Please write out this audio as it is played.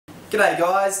G'day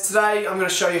guys, today I'm going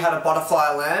to show you how to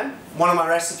butterfly a lamb. One of my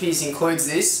recipes includes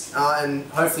this and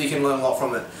hopefully you can learn a lot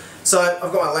from it. So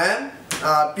I've got my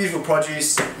lamb, beautiful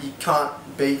produce, you can't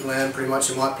beat lamb pretty much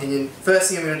in my opinion. First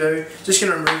thing I'm going to do, just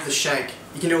going to remove the shank.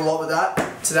 You can do a lot with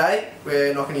that. Today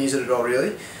we're not going to use it at all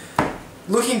really.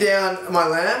 Looking down at my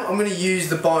lamb, I'm going to use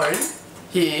the bone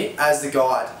here as the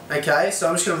guide. Okay, so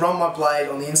I'm just going to run my blade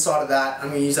on the inside of that. I'm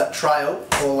going to use that trail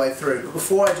all the way through. But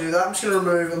before I do that, I'm just going to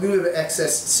remove a little bit of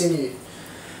excess sinew.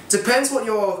 Depends what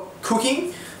your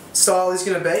cooking style is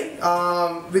going to be.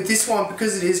 With this one,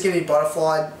 because it is going to be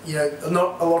butterflied, you know,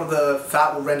 not a lot of the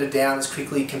fat will render down as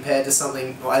quickly compared to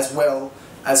something, or as well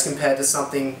as compared to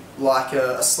something like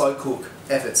a slow cook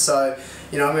effort. So,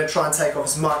 you know, I'm going to try and take off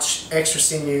as much extra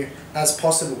sinew as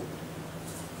possible.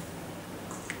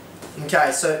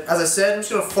 Okay, so as I said, I'm just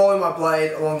going to follow my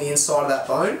blade along the inside of that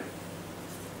bone.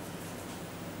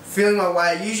 Feeling my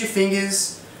way, use your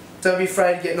fingers, don't be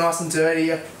afraid to get nice and dirty.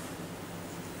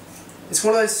 It's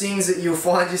one of those things that you'll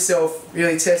find yourself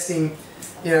really testing,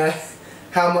 you know,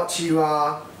 how much you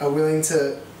are willing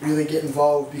to really get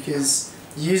involved, because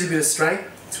you use a bit of strength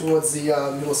towards the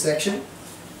middle section.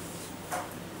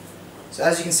 So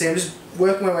as you can see, I'm just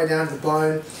working my way down to the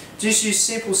bone. Just use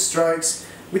simple strokes.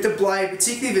 With the blade,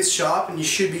 particularly if it's sharp and you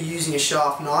should be using a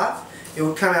sharp knife, it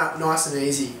will come out nice and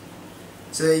easy.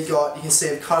 So there you can see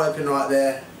I've cut open right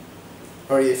there,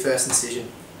 already a first incision.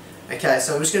 Okay,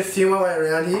 so I'm just going to feel my way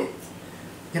around here. You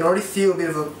can already feel a bit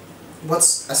of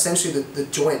what's essentially the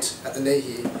joint at the knee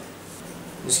here.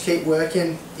 Just keep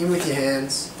working in with your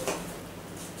hands.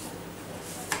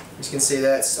 As you can see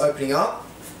there, it's opening up.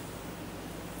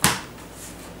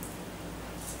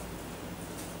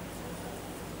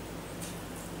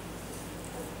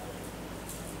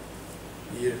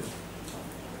 Beautiful.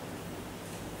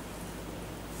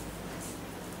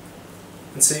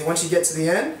 And see, once you get to the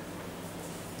end,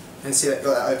 and see that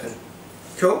got that open.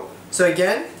 Cool. So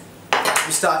again,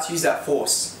 you start to use that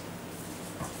force.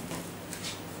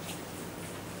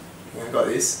 I got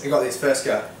this. First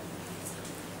go.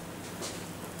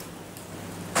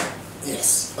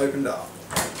 Yes, opened up.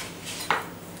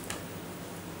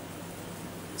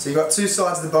 So you've got two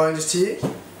sides of the bone just here,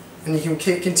 and you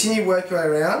can continue working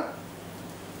your way around.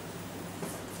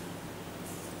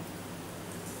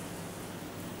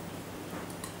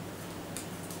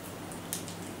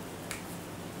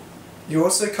 You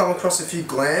also come across a few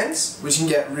glands, which can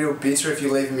get real bitter if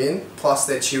you leave them in, plus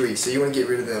they're chewy, so you want to get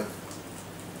rid of them.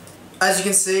 As you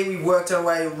can see, we worked our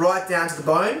way right down to the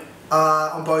bone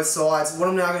on both sides. What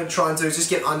I'm now going to try and do is just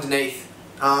get underneath,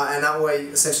 and that way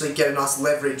essentially get a nice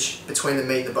leverage between the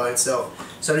meat and the bone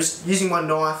itself. So I'm just using my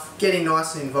knife, getting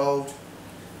nice and involved.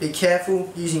 Be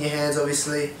careful, using your hands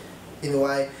obviously in the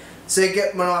way. So you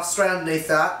get my knife straight underneath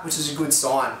that, which is a good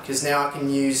sign, because now I can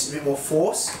use a bit more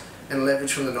force and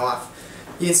leverage from the knife.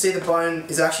 You can see the bone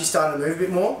is actually starting to move a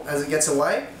bit more as it gets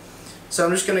away. So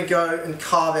I'm just going to go and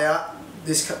carve out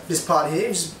this part here.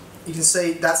 You can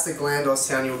see that's the gland I was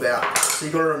telling you about. So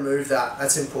you've got to remove that.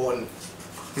 That's important,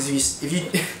 because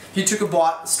if you took a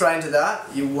bite straight into that,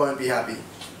 you won't be happy.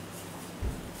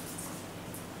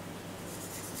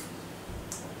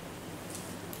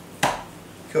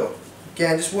 Cool.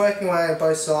 Again, just working away on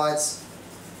both sides.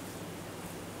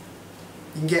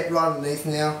 You can get right underneath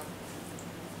now.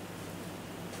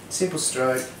 Simple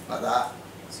stroke, like that.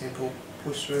 Simple,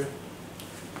 push through.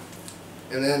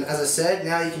 And then, as I said,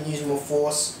 now you can use more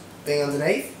force being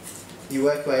underneath. You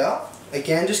work your way up.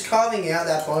 Again, just carving out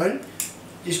that bone.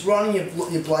 Just running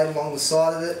your blade along the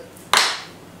side of it.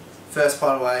 First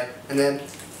part away. And then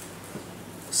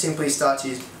simply start to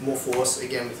use more force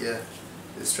again with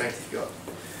the strength you've got.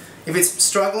 If it's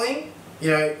struggling,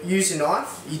 you know, use your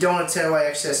knife. You don't want to tear away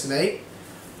excess meat,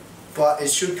 but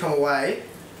it should come away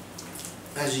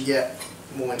as you get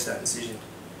more into that incision.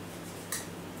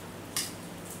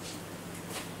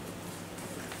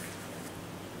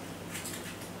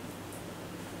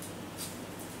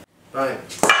 Boom.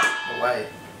 Away.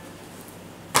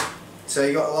 So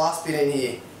you got the last bit in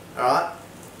here, alright?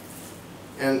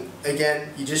 And again,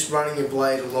 you're just running your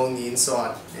blade along the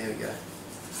inside. There we go.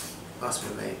 Last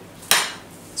bit of meat.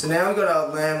 So now we've got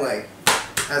our lamb leg,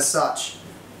 as such.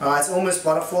 Alright, it's almost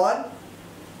butterflied.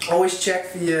 Always check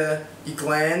for your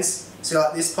glands. So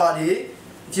like this part here,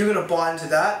 if you're going to bite into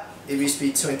that, it used to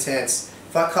be too intense.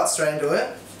 If I cut straight into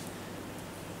it,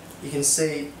 you can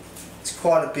see it's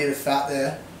quite a bit of fat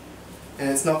there,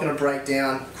 and it's not going to break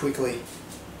down quickly.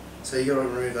 So you've got to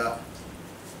remove that.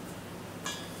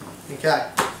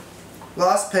 Okay.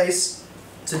 Last piece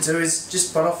to do is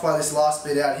just butterfly this last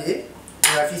bit out here.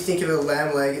 Now if you think of a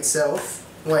lamb leg itself,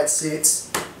 the way it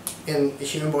sits, in a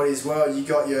human body as well, you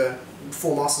got your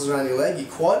 4 muscles around your leg, your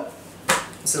quad.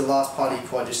 It's the last part of your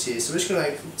quad just here. So we're just going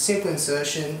to make simple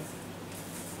insertion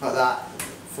like that,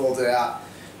 fold it out.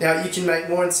 Now you can make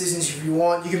more incisions if you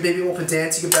want. You can be a bit more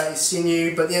pedantic about your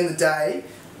sinew, but at the end of the day,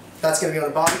 that's going to be on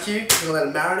the barbecue. We're going to let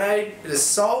it marinate, bit of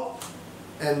salt,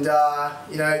 and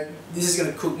you know, this is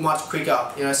going to cook much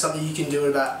quicker. You know, something you can do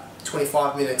in about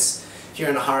 25 minutes if you're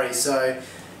in a hurry. So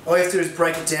all you have to do is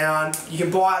break it down. You can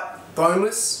buy it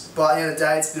boneless, but at the end of the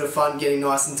day, it's a bit of fun getting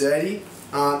nice and dirty.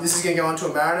 This is going to go onto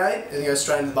a marinade and go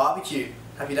straight into the barbecue.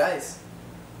 Happy days.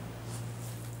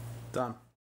 Done.